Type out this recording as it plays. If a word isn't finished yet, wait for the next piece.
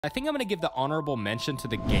I think I'm gonna give the honorable mention to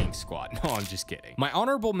the Gang Squad. No, I'm just kidding. My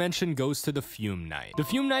honorable mention goes to the Fume Knight. The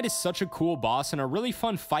Fume Knight is such a cool boss and a really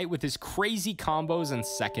fun fight with his crazy combos and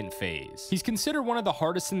second phase. He's considered one of the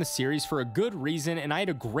hardest in the series for a good reason, and I had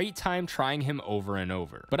a great time trying him over and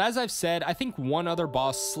over. But as I've said, I think one other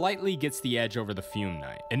boss slightly gets the edge over the Fume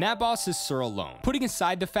Knight, and that boss is Sur Alone. Putting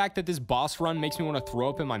aside the fact that this boss run makes me want to throw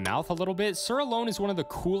up in my mouth a little bit, Sur Alone is one of the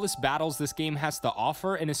coolest battles this game has to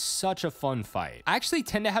offer and is such a fun fight. I actually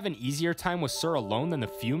tend to have an easier time with Sur Alone than the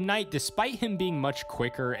Fume Knight, despite him being much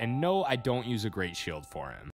quicker, and no, I don't use a great shield for him.